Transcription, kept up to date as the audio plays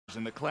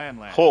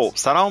خب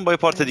سلام، با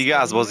پارت دیگه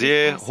از بازی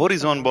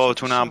هوریزون با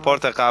تونم.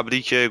 پارت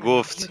قبلی که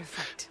گفت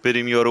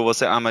بریم یارو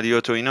واسه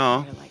عملیات و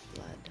اینا،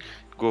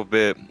 گفت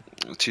به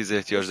چیز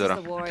احتیاج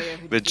دارم،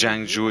 به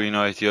جنگجو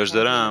اینا احتیاج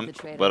دارم،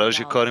 براش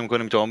یه کاری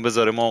میکنیم تا اون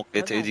بذاره ما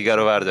قطعه دیگر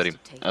رو برداریم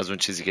از اون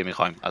چیزی که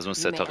میخوایم، از اون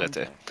 3 تا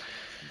قطعه.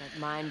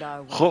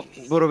 خب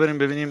برو بریم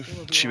ببینیم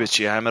چی به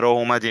چیه. همه راه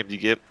اومدیم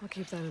دیگه،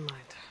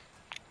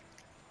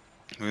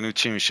 ببینیم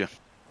چی میشه.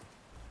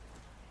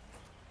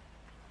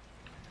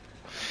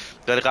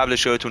 ولی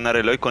قبلش یادتون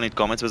نره لایک کنید،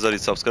 کامنت بذارید،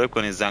 سابسکرایب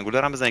کنید،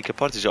 زنگوله هم بزنید که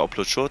پارتی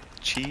آپلود شد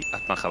چی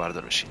حتما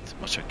خبردار بشید.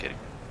 متشکریم.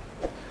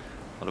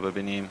 حالا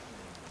ببینیم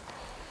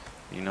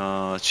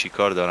اینا چی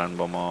کار دارن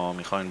با ما،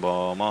 میخواین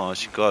با ما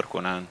چی کار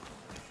کنن،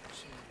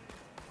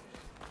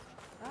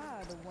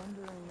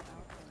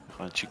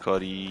 میخواین چی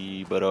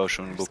کاری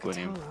براشون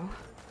بکنیم.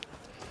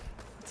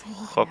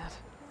 خب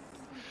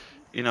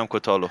اینم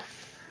کتالو،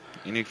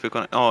 اینی فکر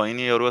کنم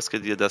اینی یارو است که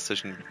دیگه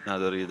دستش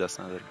نداره، یه دست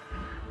نداره.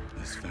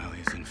 This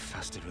valley is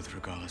infested with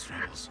Regalis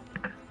rebels.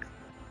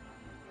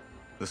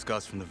 The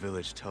scouts from the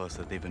village tell us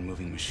that they've been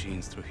moving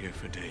machines through here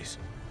for days.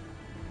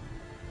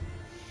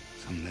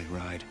 Some they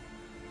ride,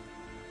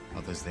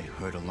 others they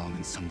herd along,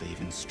 and some they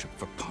even strip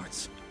for parts,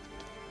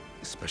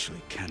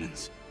 especially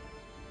cannons.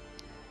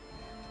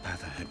 The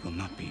path ahead will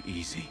not be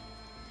easy.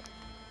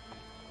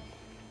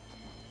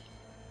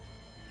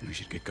 We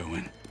should get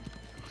going.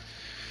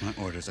 My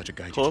orders are to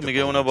guide you. خب میگه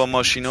اونا با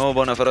ماشینا و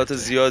با نفرات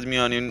زیاد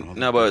میان، این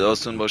نباید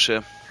آسون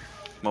باشه،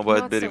 ما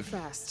باید بریم.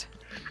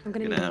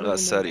 این انقدر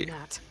سریع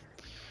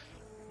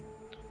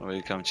ما به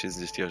یکم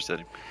چیز احتیاج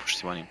داریم،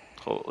 پشتیبانیم.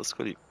 خب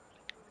اسکلی.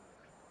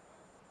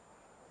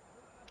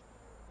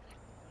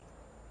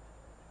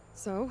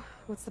 So,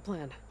 what's the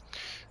plan?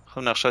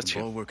 خب نقشه The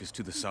چیه؟ bulwark is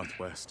to the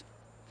southwest,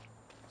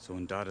 so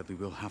undoubtedly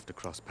we'll have to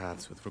cross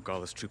paths with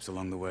Regalis troops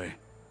along the way.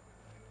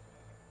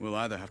 We'll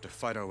either have to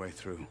fight our way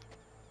through,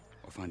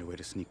 or find a way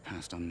to sneak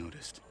past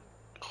unnoticed.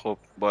 خب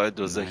باید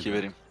دزدکی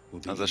بریم،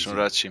 ازشون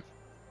رد شیم.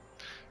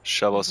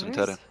 شب آسون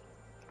تره.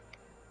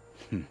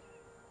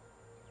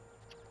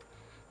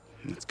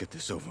 Let's get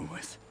this over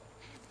with.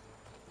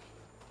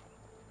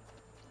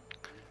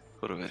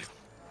 برو بریم.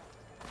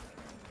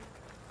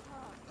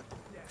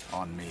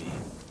 On me.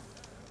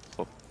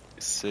 خب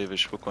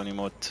سیوش بکنیم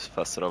و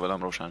فست راول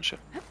هم روشن شه.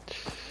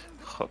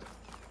 خب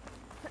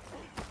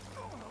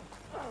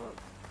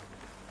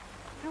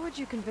How would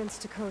you convince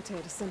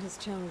Takote to send his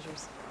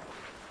challengers?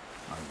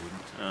 I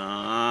wouldn't.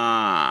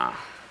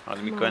 حال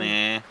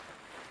میکنی؟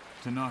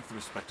 To knock the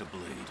respect a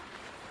blade.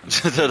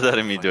 چطور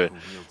داره میدوه؟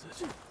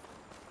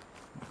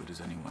 What good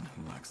is anyone who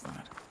lacks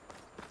that?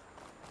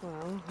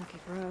 Well, lucky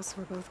for us,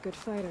 we're both good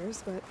fighters,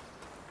 but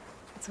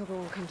let's hope it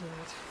won't come to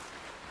that.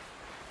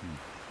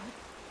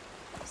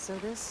 So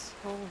this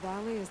whole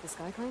valley is the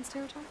Sky Clan's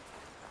territory?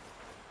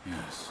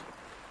 Yes.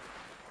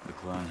 The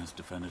clan has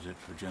defended it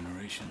for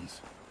generations.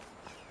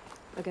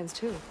 Against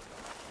who?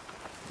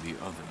 The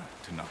other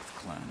Tanakh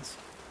clans.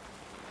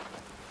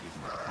 Even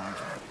the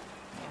Parja.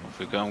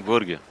 فکر کنم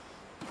گرگه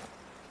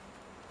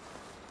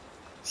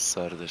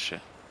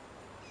سردشه.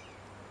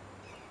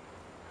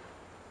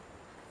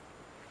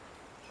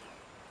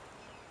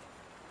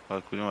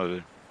 باید کدوم رو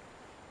بریم؟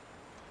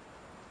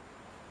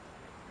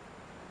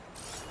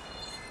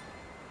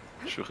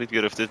 شوخیت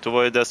گرفته، تو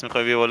باید دست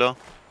میخوای بیا بالا.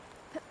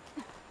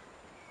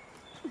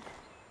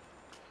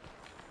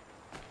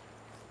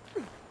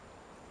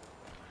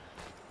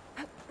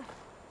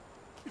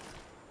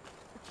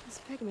 This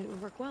pigment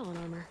would work well on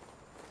armor.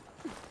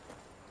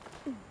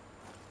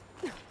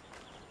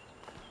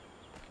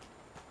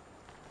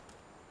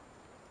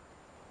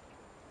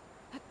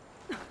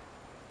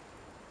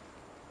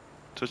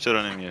 تو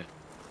چرا نمیای؟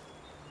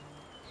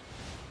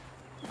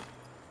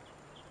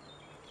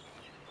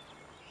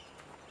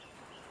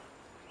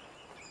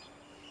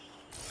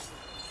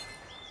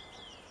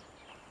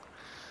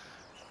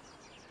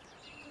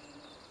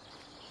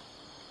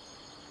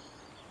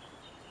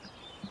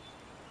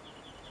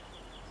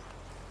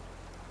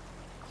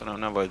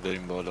 کنم نباید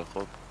بریم بالا.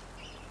 خب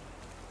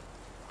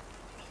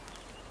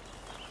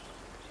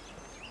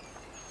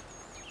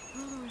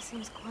Oh, it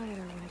seems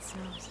quieter when it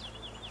snows.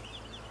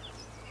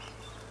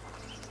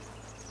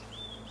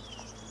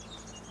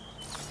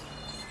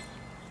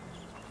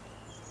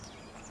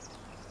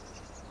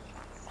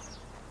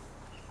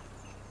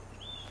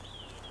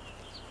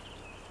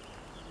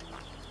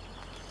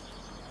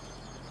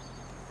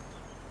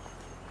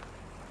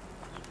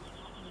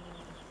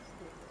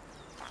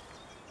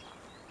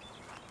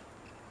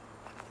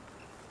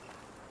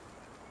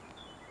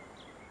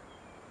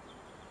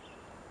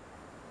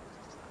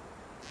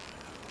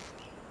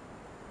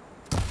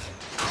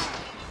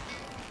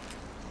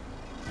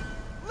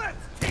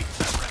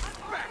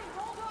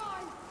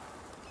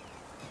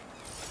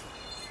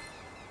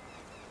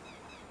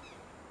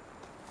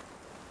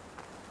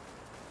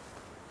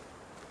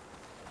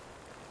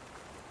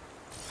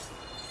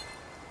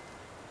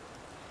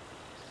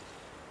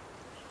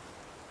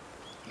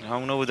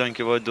 همونا بودن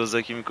که باید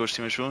دزدکی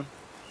میکشتیمشون.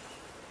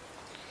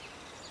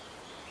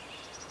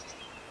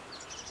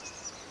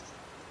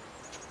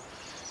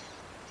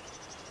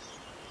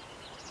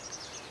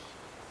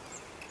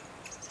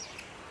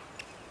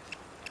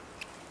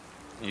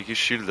 یکی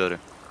شیل داره.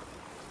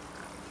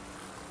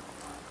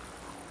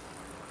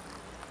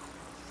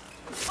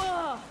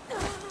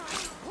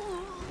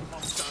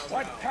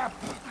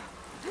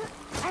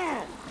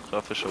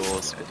 خفش رو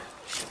باز بده.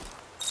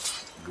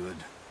 Good.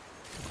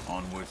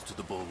 Onwards to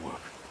the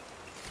bulwark.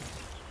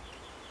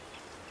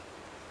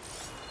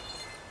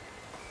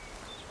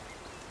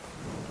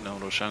 اینم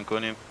روشن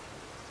کنیم.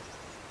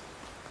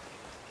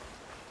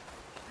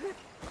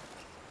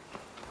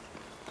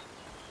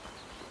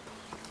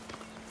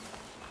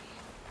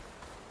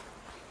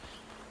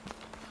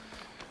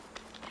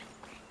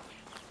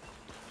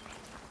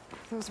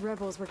 Those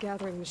rebels were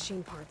gathering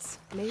machine parts,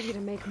 maybe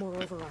to make more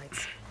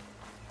overrides.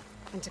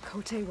 And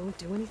Takote won't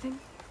do anything?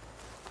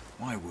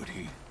 Why would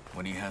he,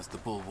 when he has the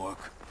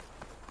bulwark?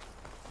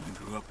 I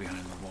grew up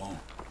behind the wall.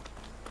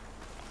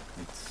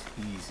 It's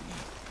easy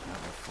to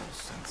have a full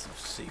sense of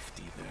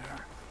safety there.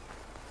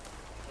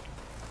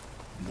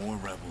 More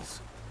rebels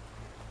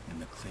in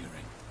the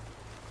clearing.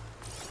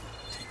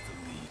 Take the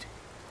lead.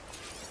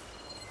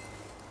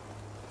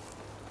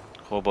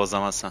 خب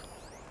بازم هستن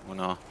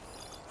اونا.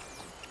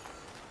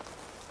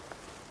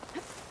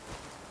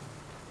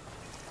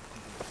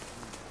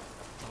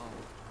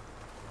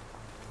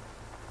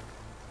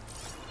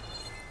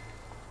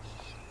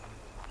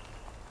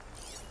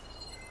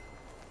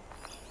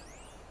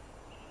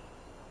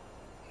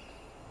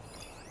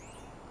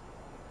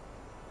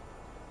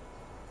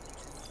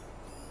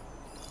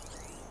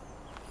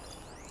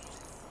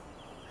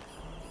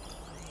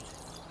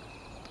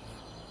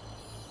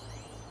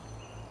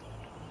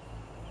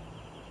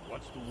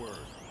 What's the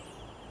word?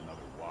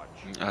 Another watch.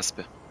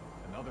 اسبه.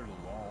 Another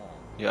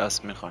long. یه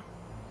اسب میخوایم.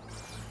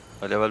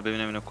 ولی اول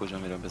ببینم اینا کجا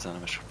میرم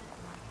بزنمشون.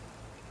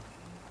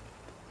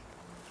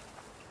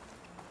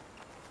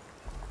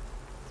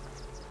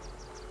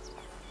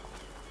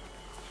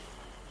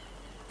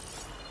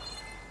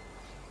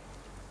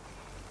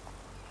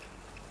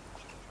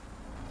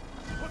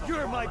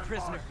 You're my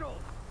prisoner.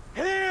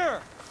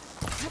 Here!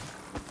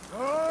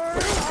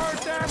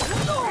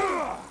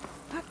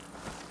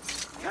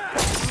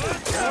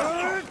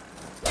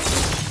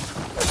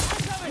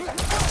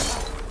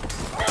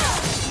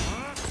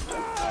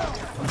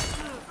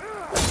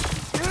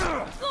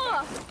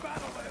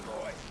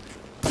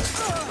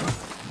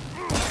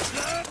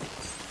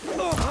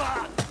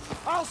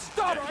 I'll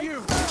stop you!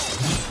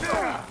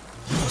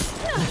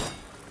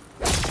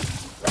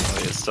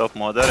 استاپ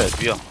مادرت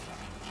بیا.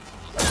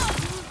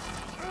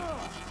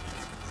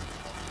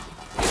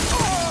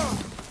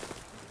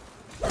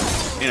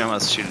 اینم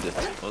از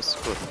شیلدت.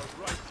 اسکر.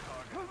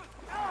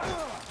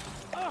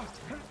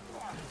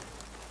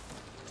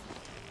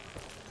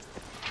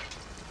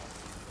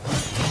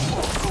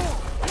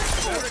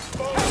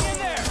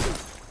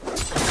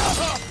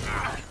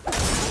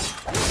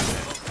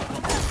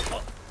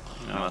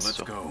 اینم از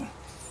تو.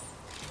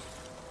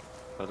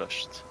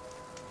 بداشت.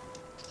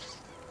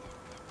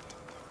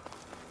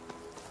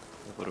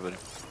 برو بریم.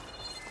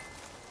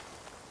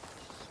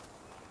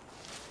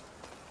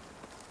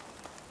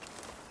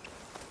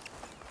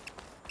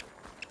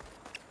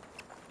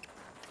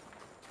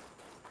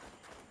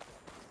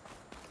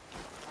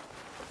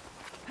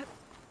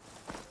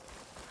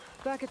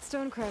 Back at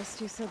Stonecrest,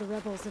 you said the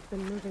rebels have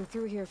been moving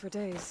through here for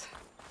days.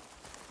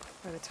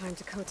 By the time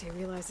Takote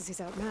realizes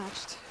he's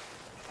outmatched,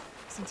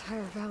 this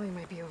entire valley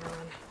might be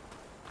overrun.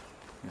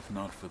 If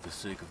not for the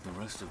sake of the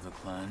rest of the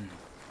clan,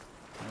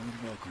 I would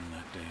welcome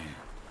that day.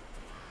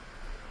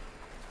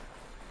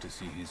 To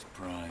see his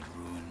pride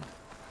ruined.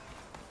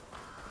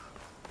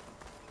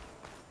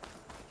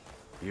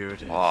 Here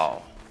it is.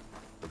 Wow.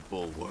 The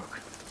bulwark.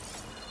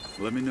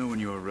 Let me know when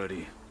you are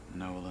ready, and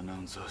I will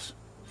announce us.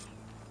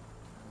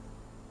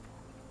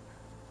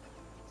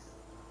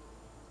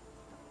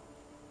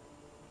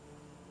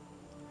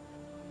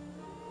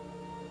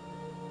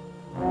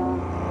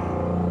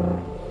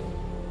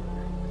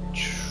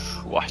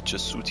 واه چه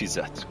سوتی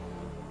زد.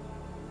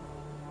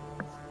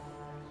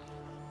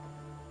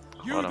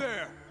 You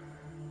there!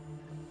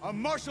 A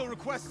marshal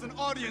requests an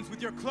audience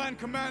with your clan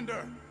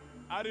commander.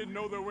 I didn't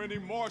know there were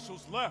any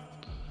marshals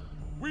left.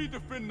 We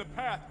defend the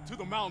path to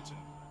the mountain.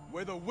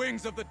 Where the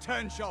wings of the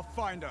Ten shall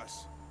find us.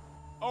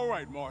 All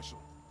right,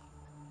 Marshal.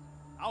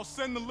 I'll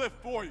send the lift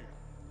for you.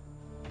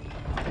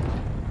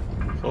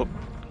 خب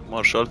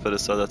مارشال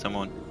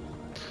فرستادتمون.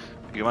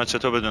 میگه من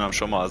چطور بدونم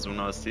شما از اون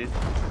هستید؟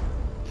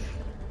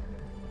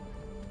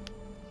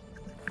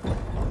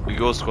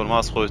 میگه اسکل ما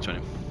از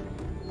خودتونیم.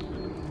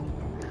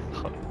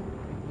 خب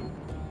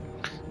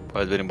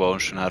باید بریم با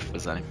اونشون حرف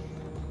بزنیم.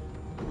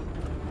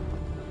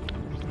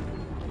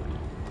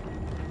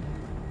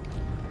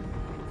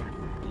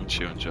 این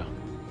چی اونجا؟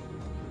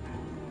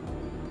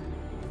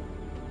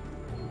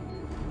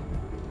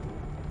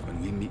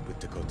 When we meet with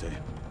Takote,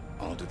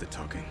 I'll do the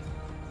talking.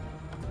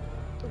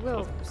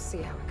 We'll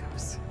see how it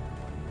goes.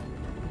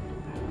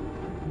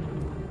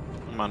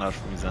 من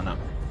حرف میزنم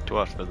تو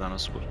حرف بزن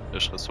اسکل.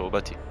 عشق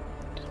صحبتی.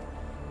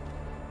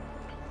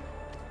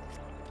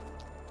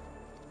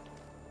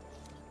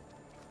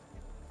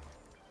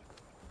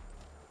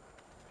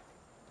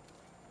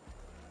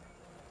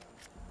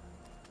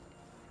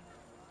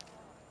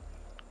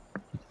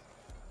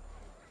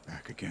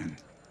 again.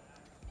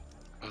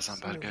 بازم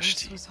So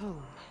برگشتی. this was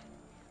home.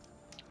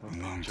 A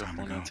long اینجا time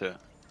ago. خونته.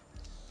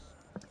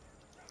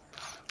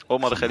 او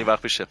مال خیلی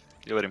وقت پیشه.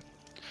 بیا بریم.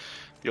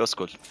 بیا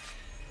اسکل.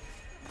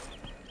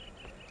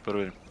 برو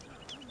بریم.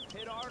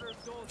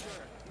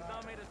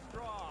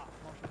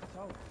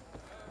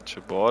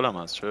 چه بالم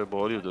هست. چه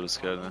بالی رو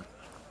درست کردن.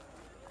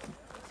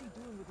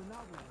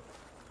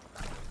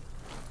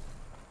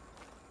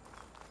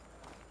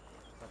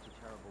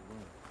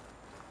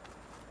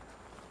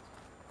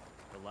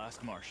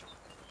 Last Marshal.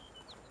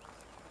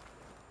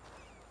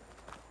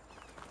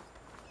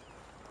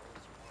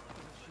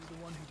 She's the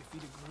one who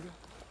defeated Gruda?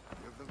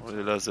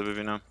 یه لحظه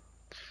ببینم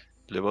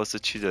لباس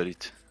چی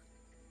دارید.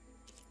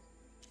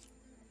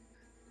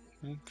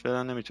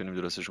 فعلا نمیتونیم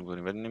درستشون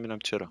کنیم ولی نمیدونم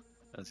چرا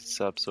از این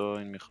سبزا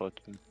این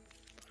میخواد.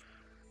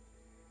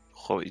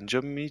 خب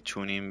اینجا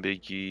میتونیم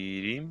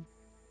بگیریم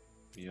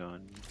یا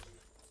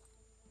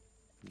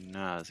نه؟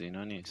 از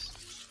اینا نیست.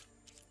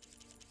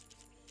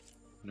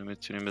 اینو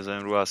میتونیم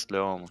بزنیم رو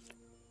اسلحه هامون.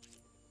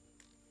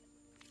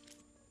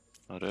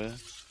 آره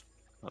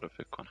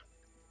فکر کنم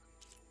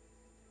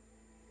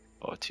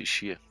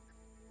آتیشیه.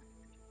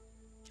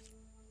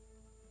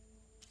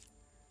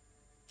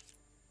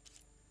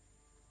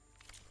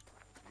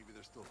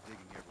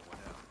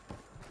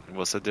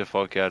 واسه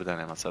دفاع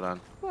کردنه مثلا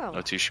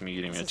آتیش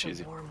میگیریم یا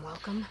چیزی.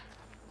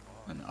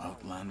 An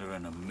outlander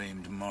and a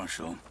maimed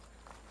marshal.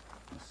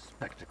 A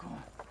spectacle.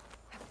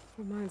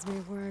 Reminds me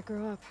of where I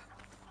grew up.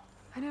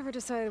 I never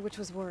decided which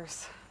was worse,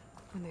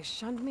 when they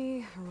shunned me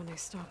or when they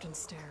stopped and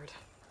stared.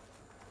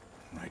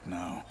 Right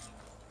now.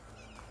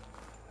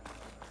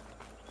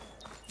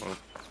 Oh.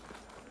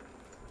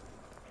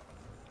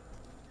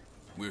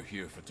 We're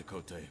here for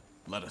Tekote.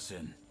 Let us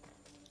in.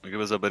 میگه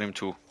بذار بریم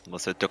تو.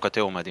 واسه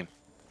تکاته اومدیم.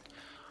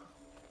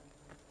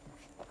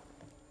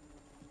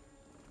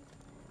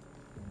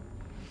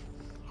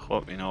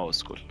 خب اینا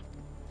اسکل.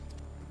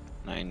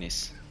 نه این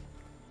نیست.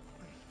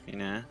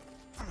 اینه.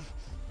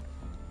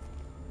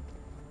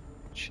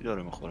 چی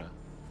داره میخوره؟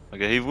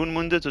 مگه حیوان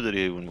مونده تو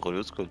داری حیوان میخوری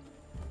اسکل؟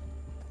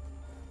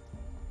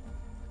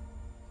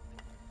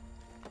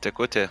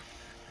 تکوته.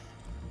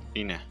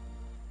 اینه.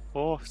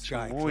 اوه چه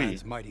موی.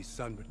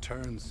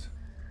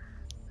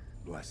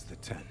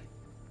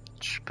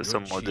 پس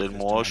مدل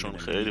موهاشون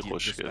خیلی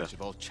خوشگله.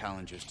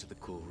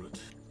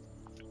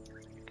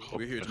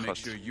 We're here to make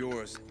sure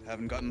yours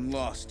haven't gotten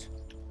lost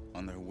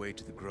on their way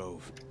to the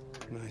grove.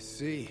 I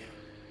see.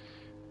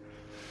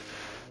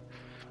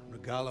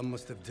 Regala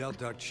must have dealt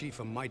our chief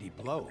a mighty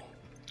blow,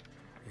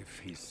 if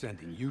he's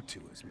sending you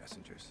two as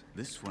messengers.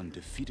 This one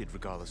defeated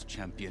Regala's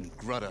champion,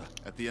 Grudda,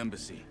 at the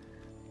embassy.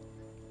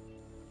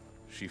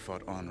 She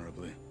fought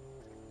honorably.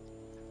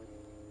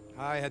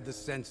 I had the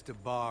sense to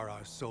bar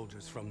our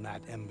soldiers from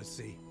that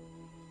embassy.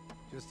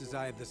 Just as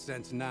I have the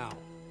sense now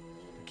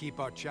to keep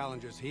our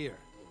challengers here.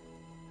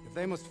 If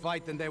they must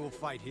fight, then they will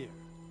fight here.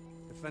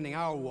 Defending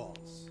our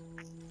walls.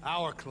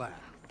 Our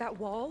clan. That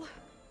wall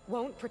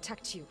won't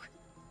protect you.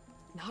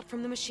 Not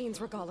from the machines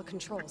Regala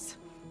controls.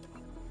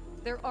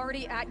 They're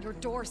already at your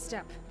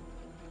doorstep.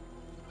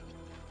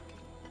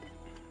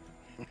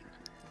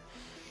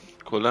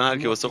 کلا هر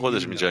کی واسه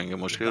خودش میجنگه.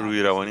 مشکل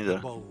روی روانی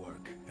داره.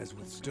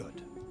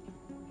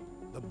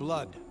 The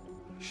blood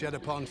shed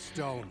upon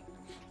stone.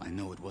 I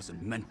know it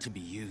wasn't meant to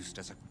be used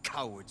as a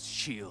coward's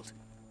shield.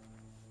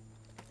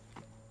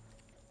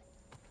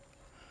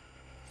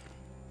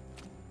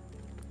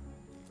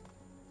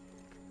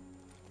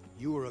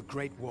 You were a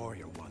great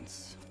warrior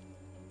once.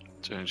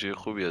 جنگی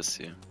خوبی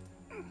هستی.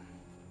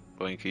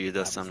 با اینکه یه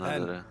دستم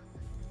نداره.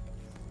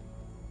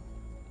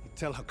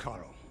 Tell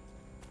Hikaru,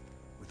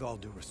 with all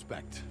due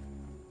respect,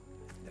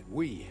 that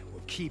we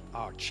will keep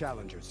our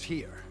challengers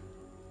here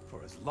for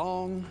as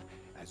long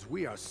as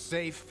we are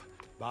safe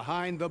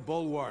behind the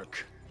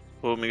bulwark.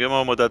 خب میگه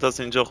ما مدت هست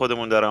اینجا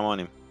خودمون در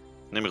امانیم.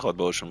 نمیخواد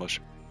باهاشون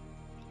باشیم.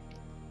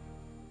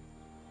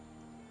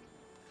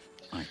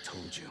 I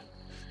told you,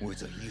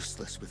 words are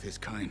useless with his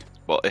kind.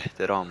 با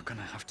احترام. We're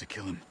gonna have to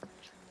kill him.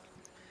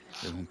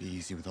 It won't be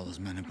easy with all those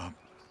men above.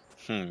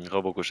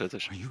 میخواد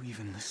بکشتش. Are you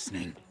even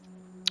listening?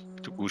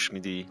 تو گوش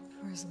میدی؟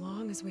 For as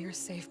long as we are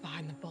safe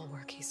behind the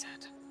bulwark, he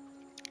said.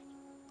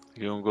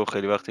 میگه اون گفت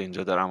خیلی وقت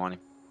اینجا در امانیم.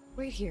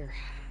 Wait here.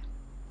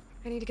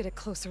 I need to get a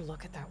closer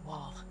look at that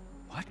wall.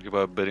 What? میگه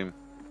باید بریم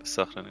به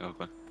صخره نگاه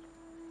کنیم.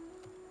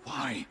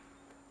 Why?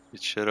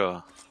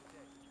 چرا؟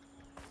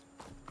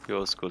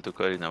 یا اسکل تو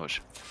کاری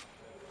نباشه.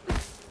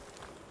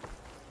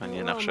 من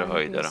یه نقشه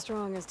هایی دارم.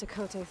 Strong as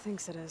Tekote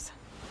thinks it is.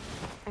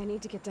 I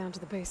need to get down to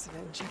the base of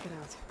it and check it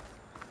out.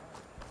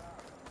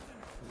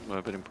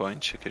 باید بریم پایین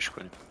چکش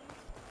کنیم.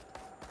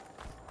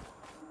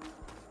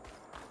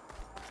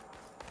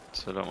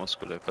 سلام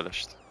اسکولای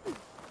پلشت.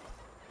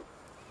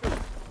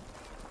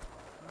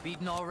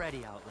 Beaten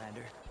already,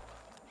 Outlander.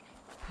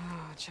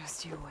 Oh,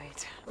 just you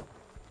wait.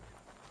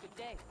 Good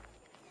day.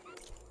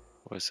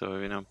 وایسا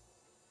ببینم.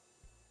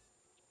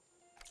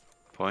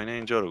 پایین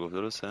اینجا رو گفت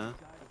درسته؟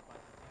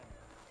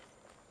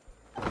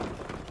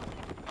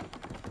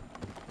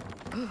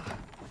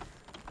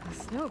 The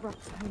snow brought.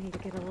 I need to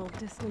get a little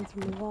distance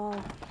from the wall.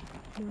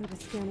 Now to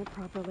scan it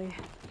properly.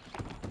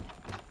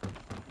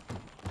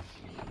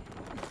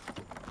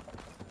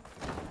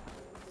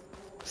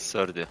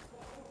 سرده.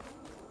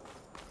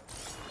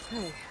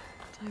 Okay,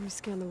 time to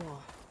scan the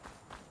wall.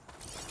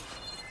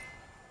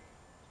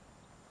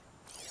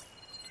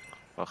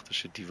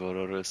 وقتش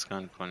دیوارا رو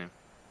اسکن کنیم.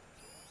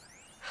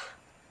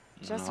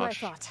 Just what I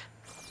thought.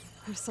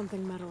 There's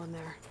something metal in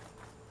there.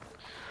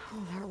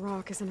 Oh, that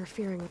rock is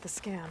interfering with the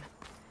scan.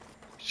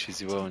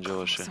 چیزی با اونجا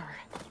باشه. Closer.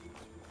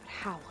 But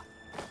how?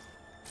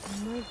 I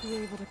might be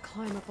able to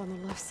climb up on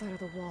the left side of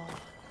the wall,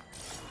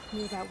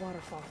 near that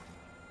waterfall.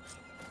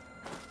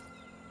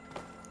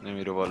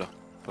 نمیره بالا.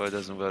 باید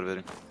از اون ور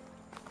بریم.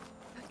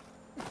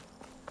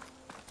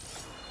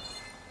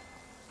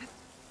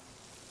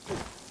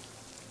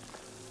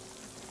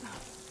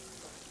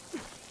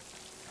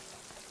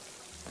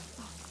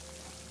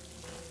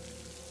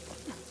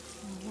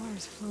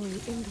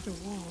 Flowing into the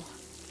wall.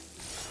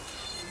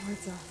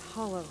 Towards a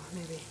hollow,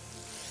 maybe.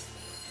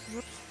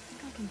 I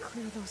think I can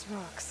clear those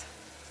rocks.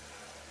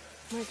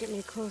 Might get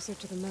me closer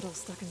to the metal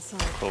stuck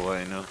inside. خب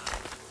اینو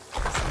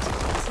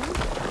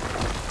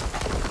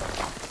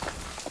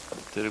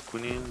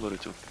ترکونین برو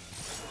تو.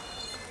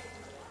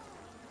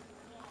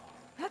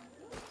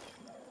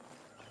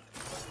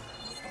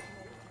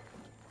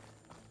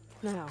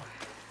 Now,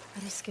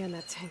 better scan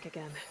that tank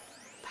again.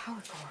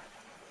 Power core.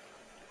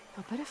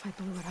 I'll bet if I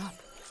blew it up.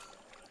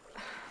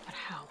 But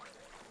how?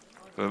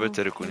 باید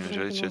ترکونیم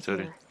جایی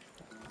چطوری؟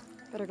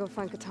 Better go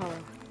find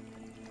Kataro.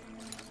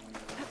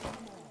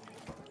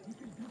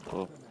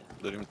 خب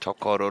داریم تا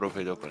کارا رو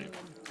پیدا کنیم.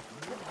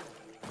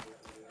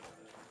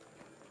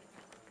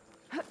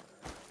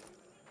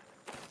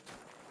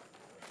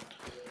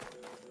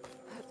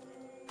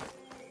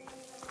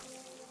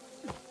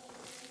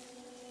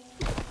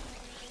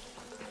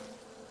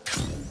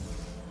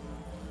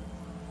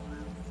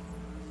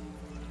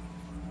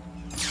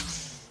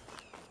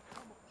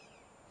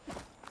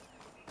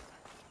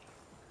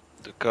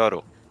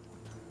 Caro.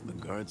 The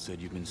guard said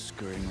you've been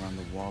scurrying around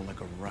the wall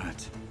like a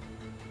rat.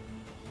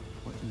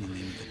 What in the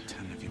name of the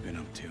ten have you been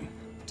up to?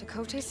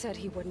 Dakote said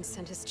he wouldn't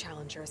send his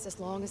challengers as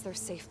long as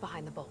they're safe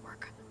behind the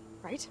bulwark,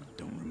 right?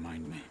 Don't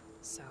remind me.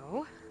 So,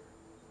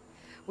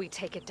 we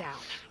take it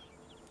down.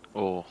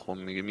 اوه خب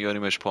میگه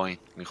میاریمش پایین.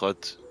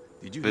 میخواد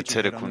به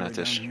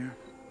ترکونتش.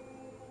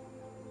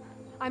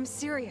 I'm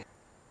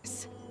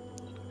serious.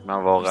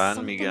 من واقعا There's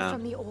something میگم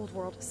from the old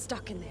world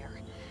stuck in there,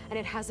 and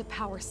it has a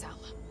power cell.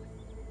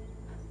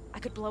 I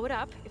could blow it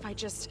up if I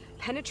just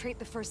penetrate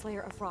the first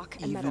layer of rock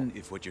and metal. Even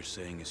if what you're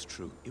saying is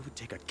true, it would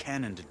take a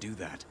cannon to do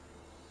that.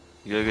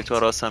 اگه تو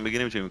راست هم بگی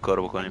نمیتونیم این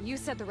کارو بکنیم. You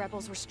said the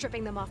rebels were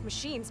stripping them off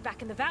machines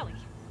back in the valley.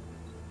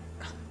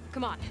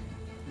 Come on.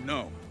 No.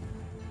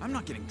 I'm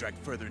not getting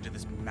dragged further into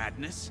this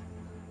madness.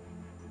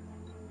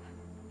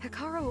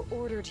 Hikaru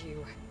ordered you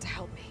to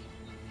help me.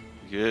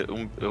 یه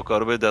اون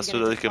کارو به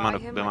دستور داده که Identify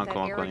him به من like that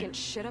کمک کنی. arrogant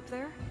shit up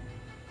there?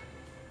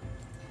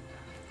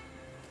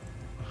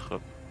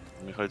 خب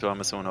میخوای تو هم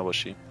مثل اونا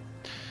باشی؟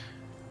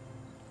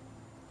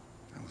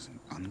 That was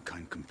an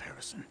unkind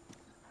comparison.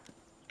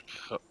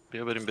 خب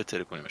بیا بریم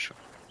بتره کنیمشون.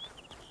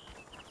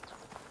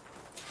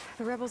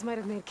 The rebels might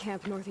have made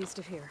camp northeast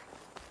of here.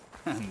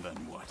 And then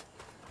what?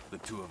 The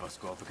two of us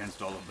go up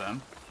against all of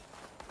them?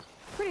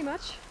 Pretty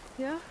much,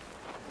 yeah.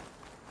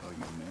 Oh,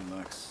 you may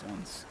lack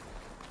sense,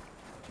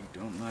 but you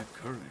don't lack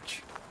courage.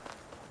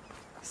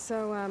 So,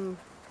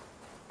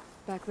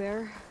 back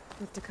there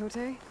with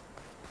Dakote,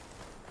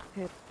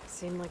 it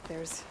seemed like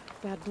there's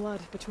bad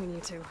blood between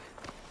you two.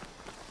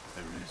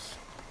 There is.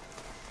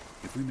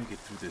 If we make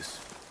it through this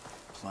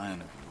plan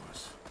of yours,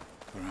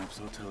 perhaps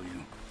I'll tell you.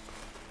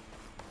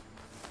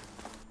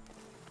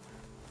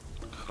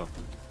 خب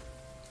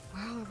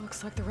Well, it looks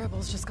like the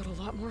rebels just got a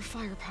lot more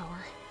firepower.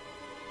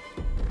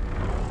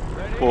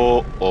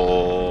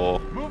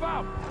 اوه Move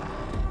out!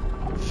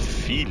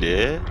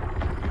 فیله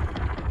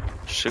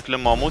شکل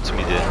ماموت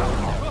میده.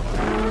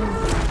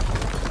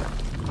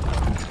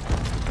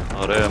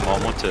 آره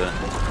ماموته.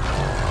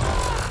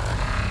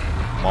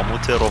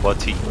 ماموت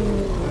رباتی.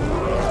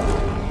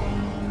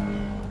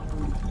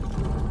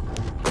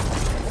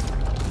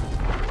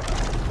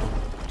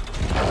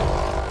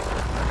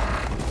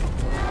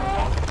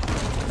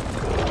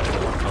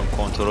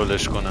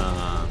 کنترلش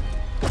کنم.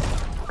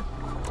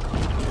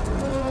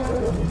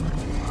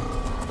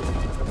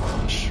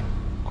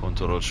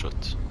 کنترل شد.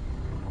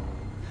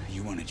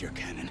 You wanted your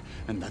cannon,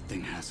 and that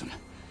thing has him.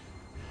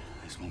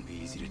 This won't be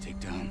easy to take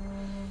down,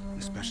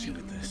 especially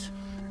with this.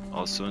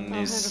 آسون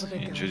نیست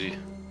اینجوری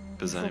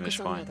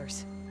بزنیمش پایین.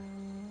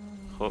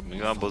 خب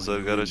میگم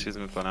بزرگه رو چیز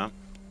میکنم.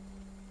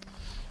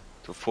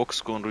 تو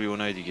فوکس کن روی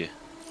اونای دیگه.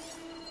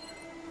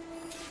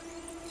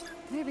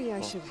 Maybe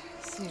I should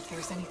see if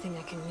there's anything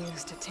I can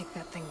use to take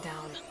that thing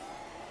down.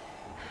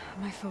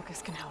 My focus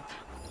can help.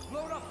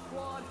 Load up,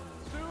 squad.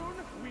 Soon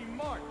we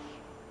march.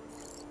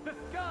 The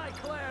Sky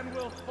Clan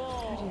will Could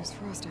fall. use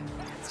frost ammo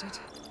against it.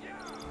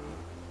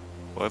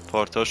 باید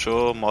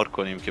پارتاشو مارک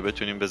کنیم که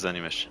بتونیم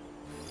بزنیمش.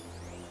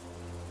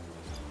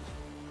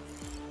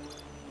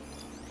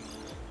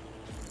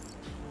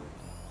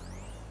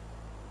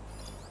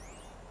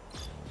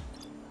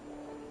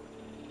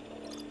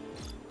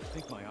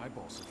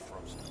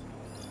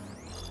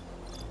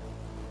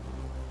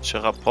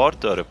 چقدر پارت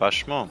داره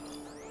پشمام.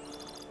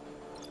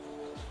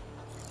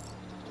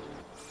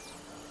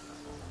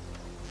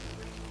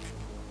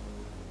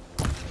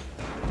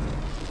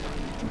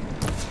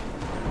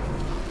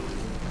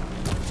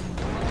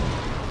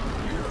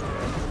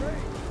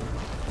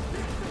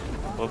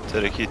 خب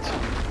ترکید.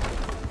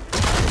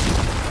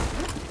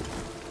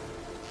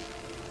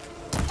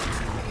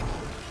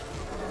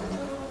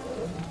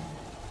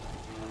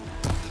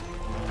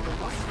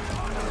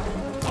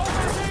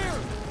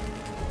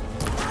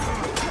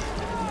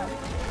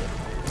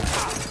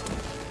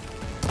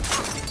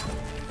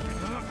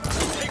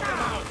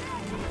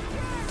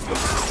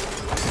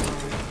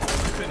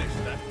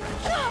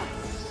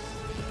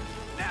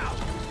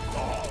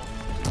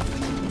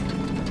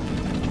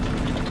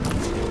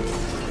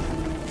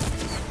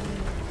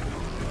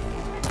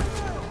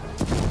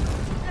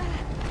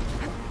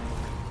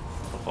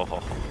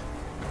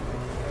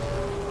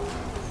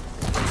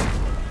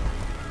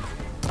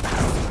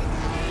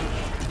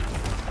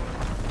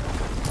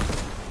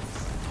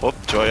 خب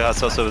جای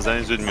حساس رو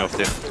بزنید زود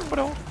میافته.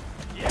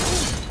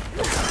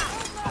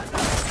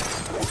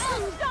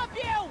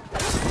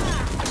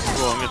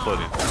 رو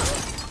میخوریم.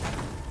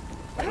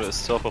 رو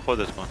استاپ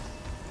خودت کن.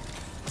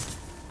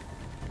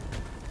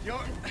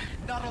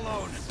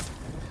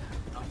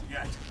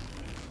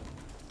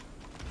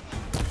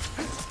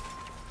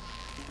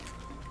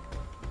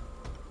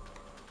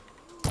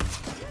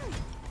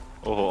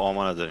 اوه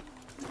آما نداریم.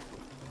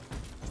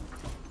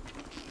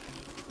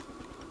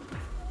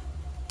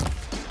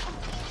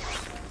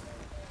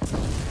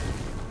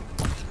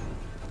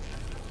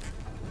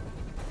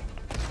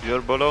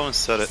 بیار بالا اون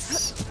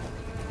سرت.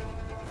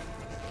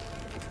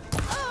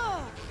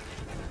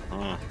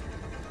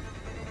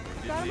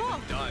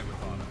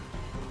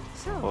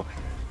 خب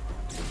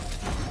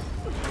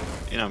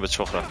اینم به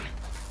چخ رفت.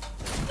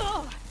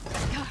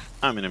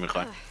 همینه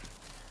میخوایم.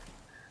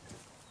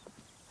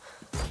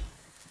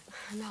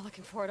 I'm not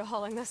looking forward to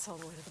hauling this all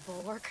the way to the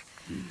bulwark.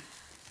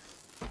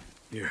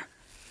 Here.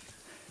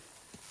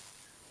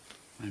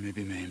 I may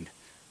be maimed,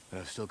 but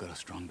I've still got a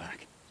strong back.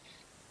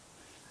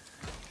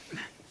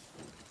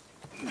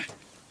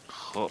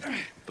 خب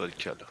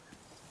باریکلا.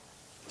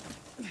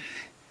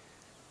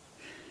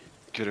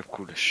 گرفت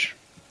کولش.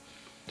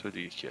 تو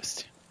دیگه کی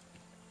هستی؟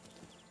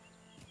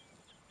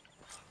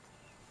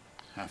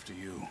 After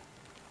you.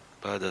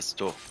 بعد از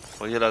تو.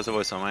 با یه لحظه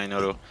وایسا من اینا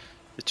رو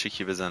یه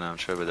چکی بزنم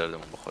شاید به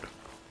دردمون بخوره.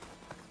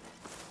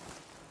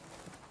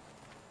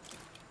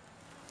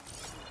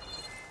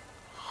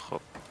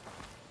 خب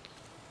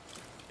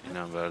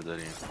اینم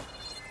برداریم.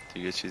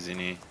 دیگه چیزی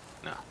نی؟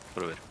 نه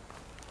برو بریم.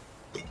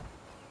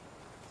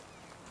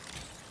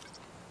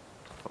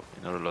 خب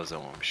اینا رو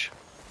لازم میشه.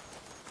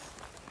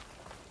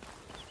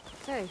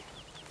 Hey,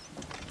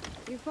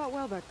 you fought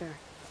well back there.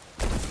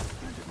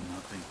 I did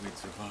not think we'd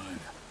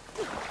survive.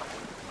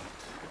 But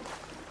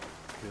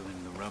killing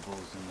the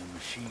rebels and the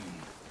machine.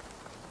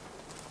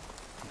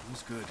 It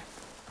was good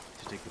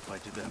to take the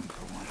fight to them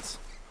for once.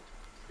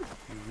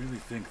 You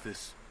really think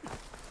this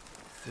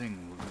thing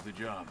will do the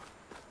job?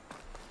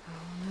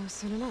 I'll know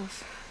soon enough.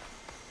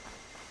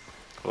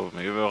 خب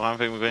میگه واقعا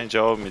فکر میکنین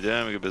جواب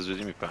میده؟ میگه به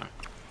زودی میفهم.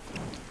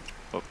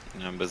 خب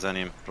اینم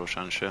بزنیم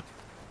روشن شه.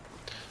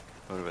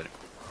 برو بریم.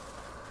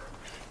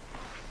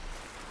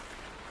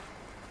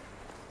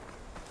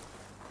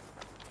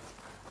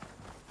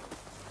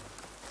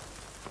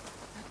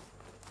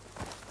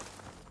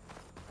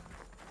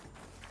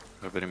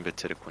 بریم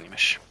بهتره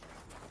کنیمش.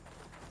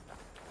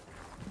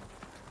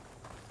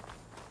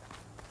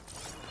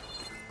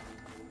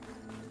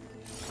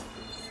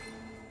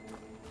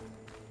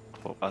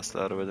 خب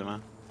اسلحه رو بده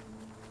من.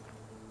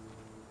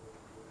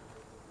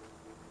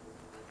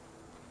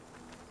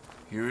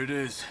 Here it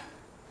is.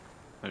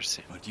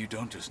 مرسی. But you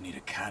don't just need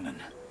a cannon.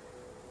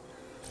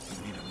 You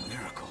need a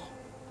miracle.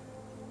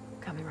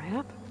 Coming right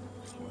up.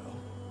 Well,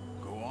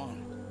 go on.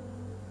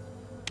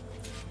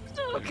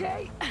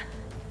 Okay.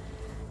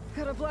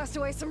 Gotta blast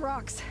away some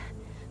rocks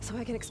so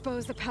I can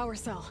expose the power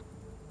cell.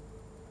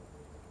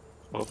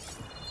 خب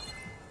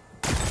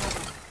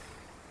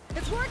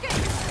It's working!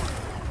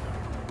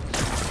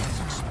 It's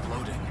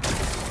exploding.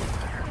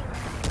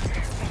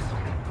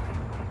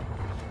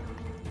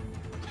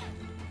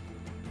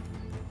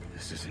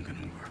 This isn't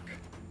gonna work.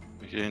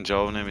 میگه این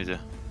جواب نمیده.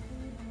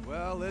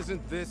 Well,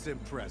 isn't this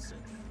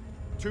impressive?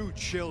 2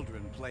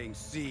 children playing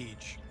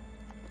siege.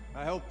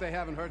 I hope they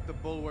haven't hurt the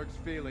bulwark's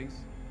feelings.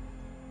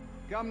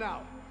 Come now,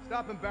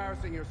 stop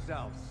embarrassing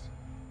yourselves.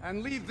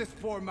 And leave this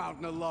poor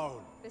mountain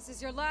alone. This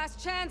is your last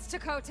chance,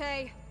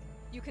 Takote.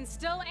 You can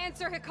still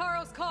answer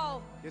Hikaru's call.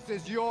 This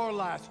is your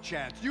last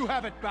chance. You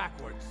have it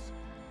backwards.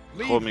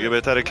 خب میگه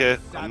بهتره که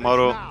ما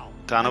رو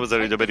تنها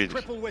بذارید و برید.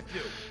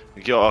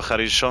 میگه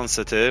آخرین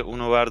شانسته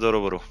اونو بردار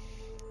و برو.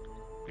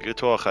 میگه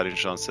تو آخرین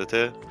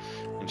شانسته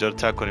اینجا رو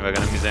تک کنی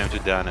وگرنه میزنیم تو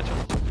دهنتون.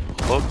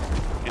 خب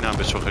اینم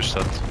به چخش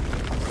داد.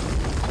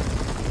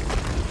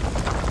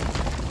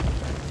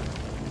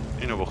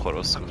 اینو بخور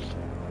اسکول.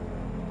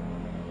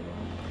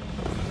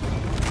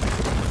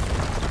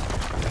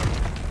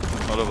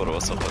 حالا برو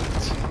واسه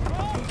خودت.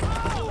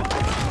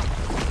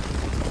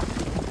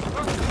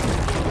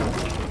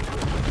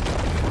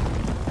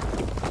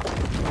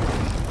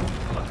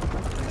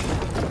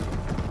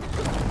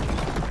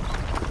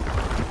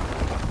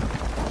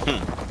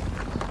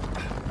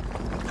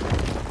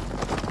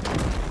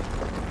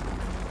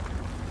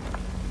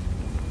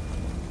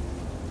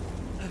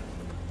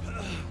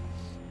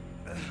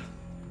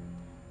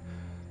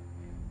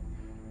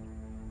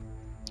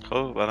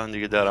 خب الان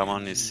دیگه در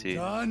امان نیستی.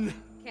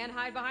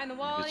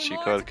 دیگه چی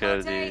کار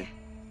کردی؟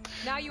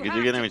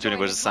 دیگه نمیتونی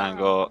باشه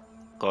سنگا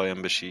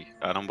قایم بشی.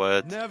 الان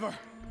باید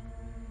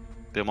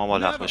به ما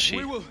ملحق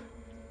بشی.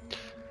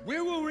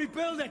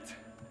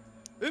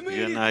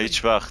 دیگه نه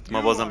هیچ وقت.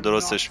 ما بازم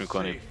درستش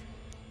میکنیم.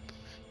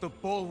 The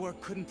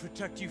bulwark couldn't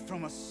protect you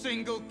from a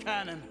single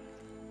cannon,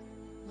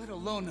 let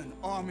alone an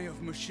army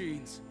of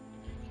machines.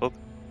 خب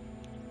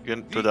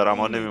تو در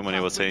امان نمیمونی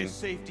واسه این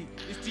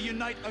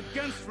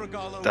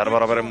در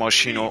برابر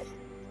ماشین و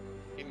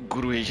این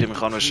گروهی که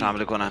میخوان بهش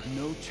حمله کنن.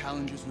 No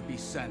challenges would be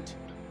sent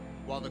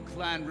while the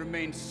clan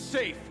remains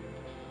safe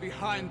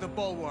behind the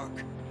bulwark.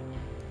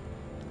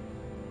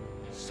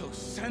 So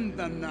send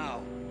them now,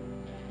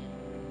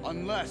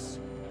 unless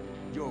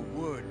your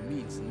word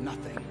means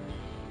nothing.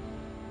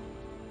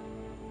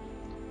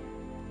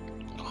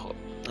 خب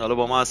حالا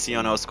با ما هستی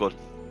یا نه اسکل؟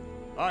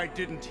 I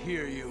didn't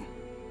hear you.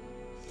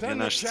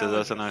 یه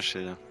صداتو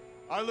نشیدم.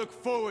 I look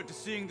forward to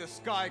seeing the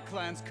Sky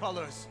Clan's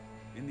colors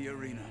in the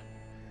arena.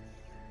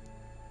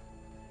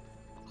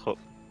 خب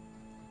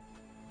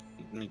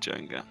می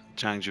جنگم.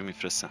 جنگجو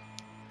میفرستم.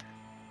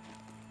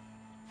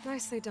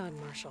 Nicely done,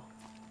 Marshal.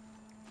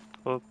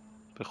 خب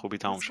به خوبی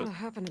تموم What's شد.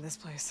 gonna happen to this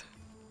place?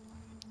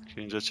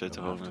 که اینجا چه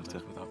اتفاق They'll have to میفته؟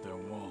 live without their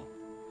wall.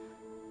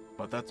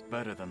 But that's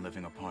better than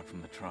living apart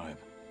from the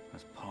tribe,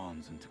 as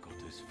pawns in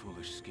Tekota's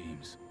foolish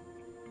schemes.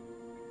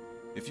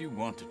 If you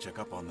want to check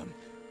up on them,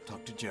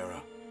 talk to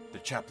Jera,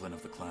 the chaplain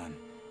of the clan.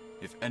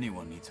 If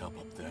anyone needs help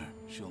up there,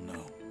 she'll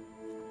know.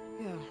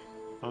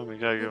 Yeah.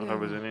 میگه اگه میخوای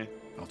بدونی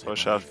I'll take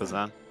باش my حرف leave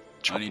بزن. then.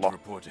 I need to چاپلا.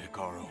 report to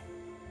Hikaru.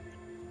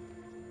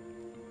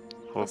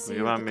 خب I'll see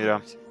میگه you at من the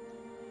میرم.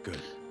 court.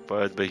 Good.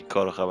 باید به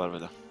کارو خبر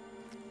بدم.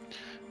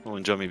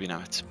 اونجا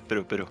میبینمت.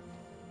 برو.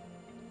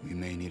 We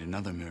may need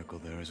another miracle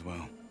there as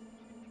well.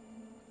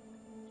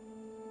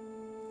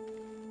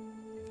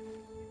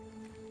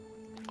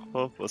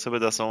 خب واسه به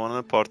دست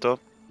آوردن پارتا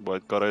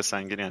باید کارهای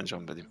سنگینی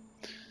انجام بدیم.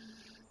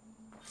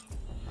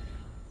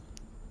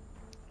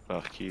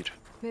 بخیر.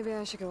 Maybe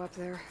I should go up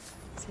there.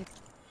 See.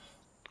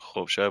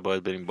 خب شاید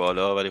باید بریم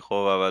بالا ولی خب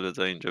اول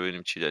بذار اینجا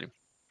ببینیم چی داریم.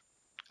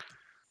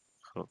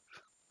 خب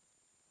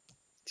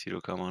تیر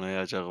و کمانهای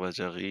عجق و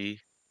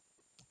عجقی.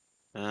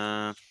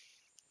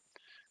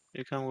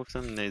 یکم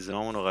گفتم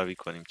نیزه‌هامون رو قوی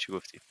کنیم. چی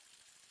گفتی؟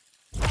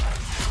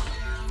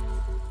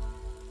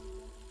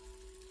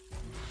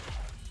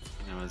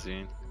 اینم از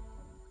این.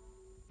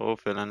 خب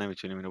فعلا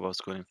نمیتونیم اینو باز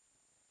کنیم.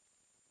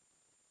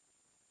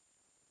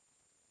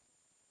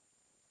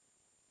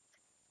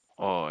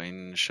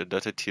 این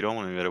شدت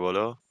تیرامون میبره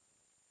بالا.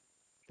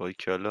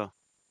 باریکلا.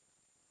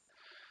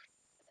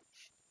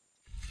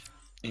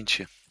 این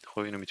چیه؟ خب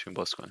اینو میتونیم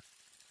باز کنیم.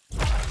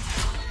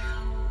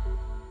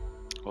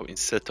 خب این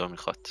 3 تا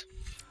میخواد.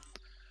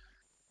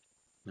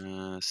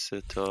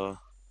 3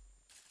 تا.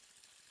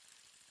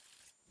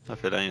 نه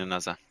فعلا اینو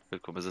نزن.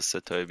 بلکن بذار 3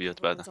 تا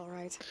بیاد بعدا. It's all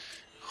right.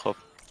 خب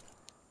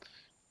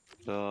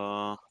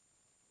تا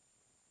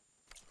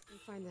We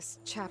find this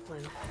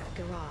chaplain,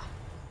 Garah.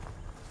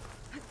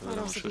 Might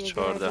بذارم also شد be a good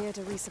 14. idea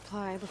to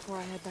resupply before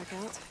I head back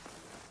out.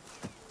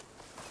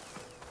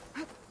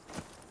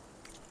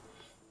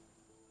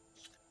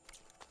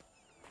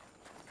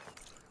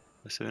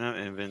 بس ببینم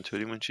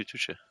انونتوریمون چی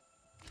توشه.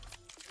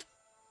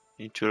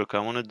 این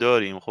تیروکمون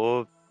داریم.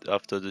 خب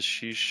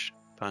 76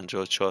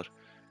 54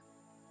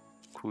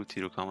 کو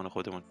تیروکمون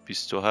خودمون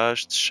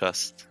 28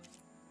 60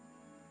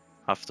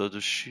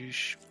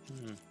 76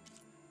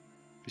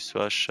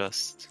 28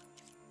 60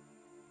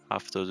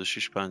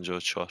 76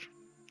 54.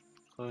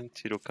 خب این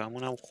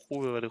تیروکمون هم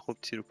خوبه ولی خب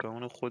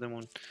تیروکمون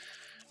خودمون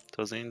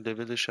تازه این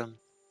لولش هم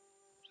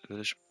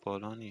لولش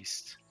بالا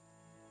نیست.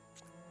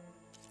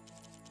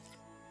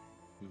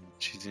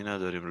 چیزی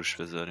نداریم روش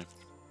بذاریم.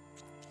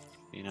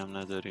 اینم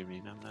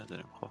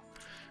نداریم. خب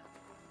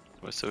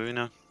واسه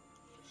ببینم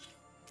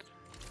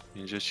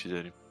اینجا چی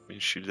داریم. این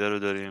شیلده رو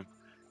داریم.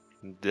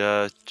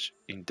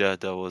 این 10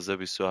 12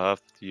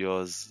 27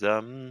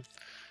 11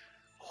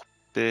 خب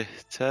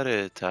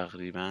بهتره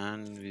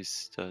تقریبا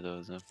 20 تا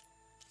 12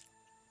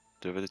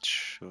 لول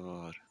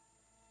 4.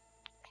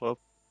 خب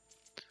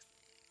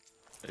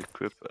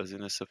اکویپ از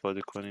این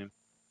استفاده کنیم.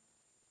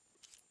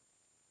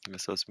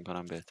 احساس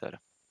میکنم بهتره.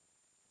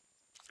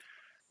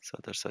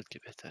 100% که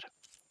بهتره.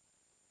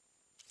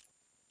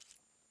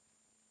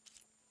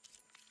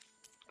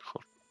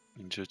 خب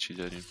اینجا چی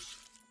داریم؟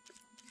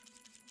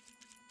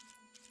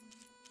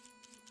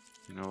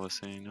 اینا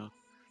واسه اینا.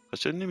 پس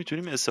چرا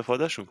نمیتونیم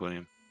استفادهشون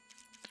کنیم؟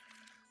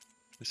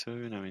 مثلا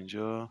ببینم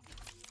اینجا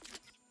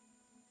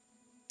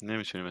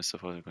نمیتونیم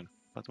استفاده کنیم.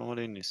 حتما مال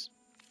این نیست.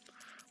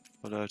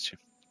 حالا هرچی.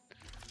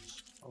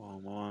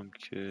 آما هم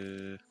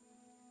که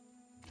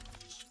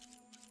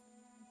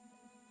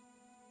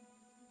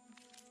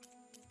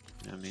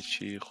همه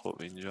چی. خب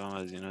اینجا هم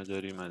از اینا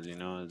داریم، از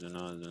اینا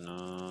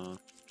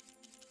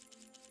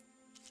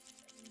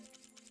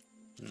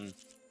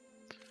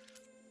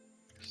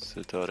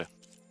ستاره.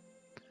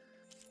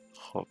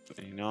 خب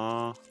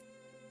اینا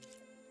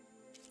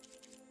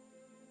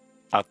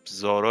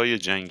ابزارای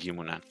جنگی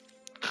مونن.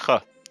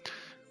 خب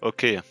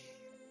اوکی،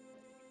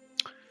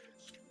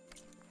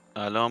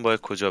 الان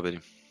باید کجا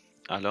بریم؟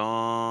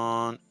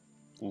 الان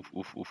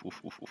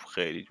اوف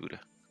خیلی دوره.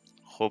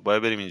 خب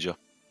باید بریم اینجا.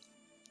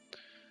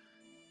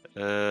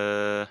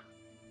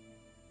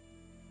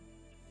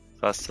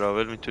 فست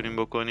تراول میتونیم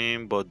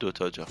بکنیم با 2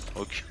 تا جا.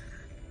 اوکی،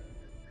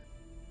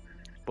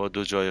 با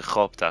 2 جای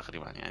خواب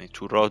تقریبا، یعنی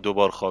تو راه 2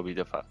 بار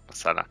خوابیده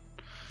مثلا.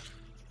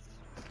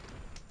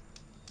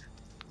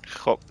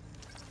 خب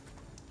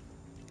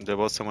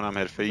لباسمون هم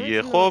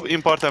حرفه‌ایه. خب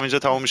این پارت هم اینجا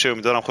تموم میشه.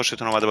 امیدوارم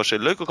خوشتون اومده باشه.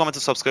 لایک و کامنت و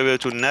سابسکرایب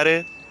یادتون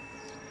نره.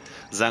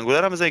 زنگوله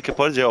رو هم بزنید که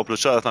پارت جای آپلود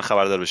شد حتما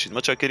خبردار بشید.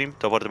 متشکریم.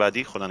 تا پارت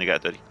بعدی، خدا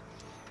نگهداری.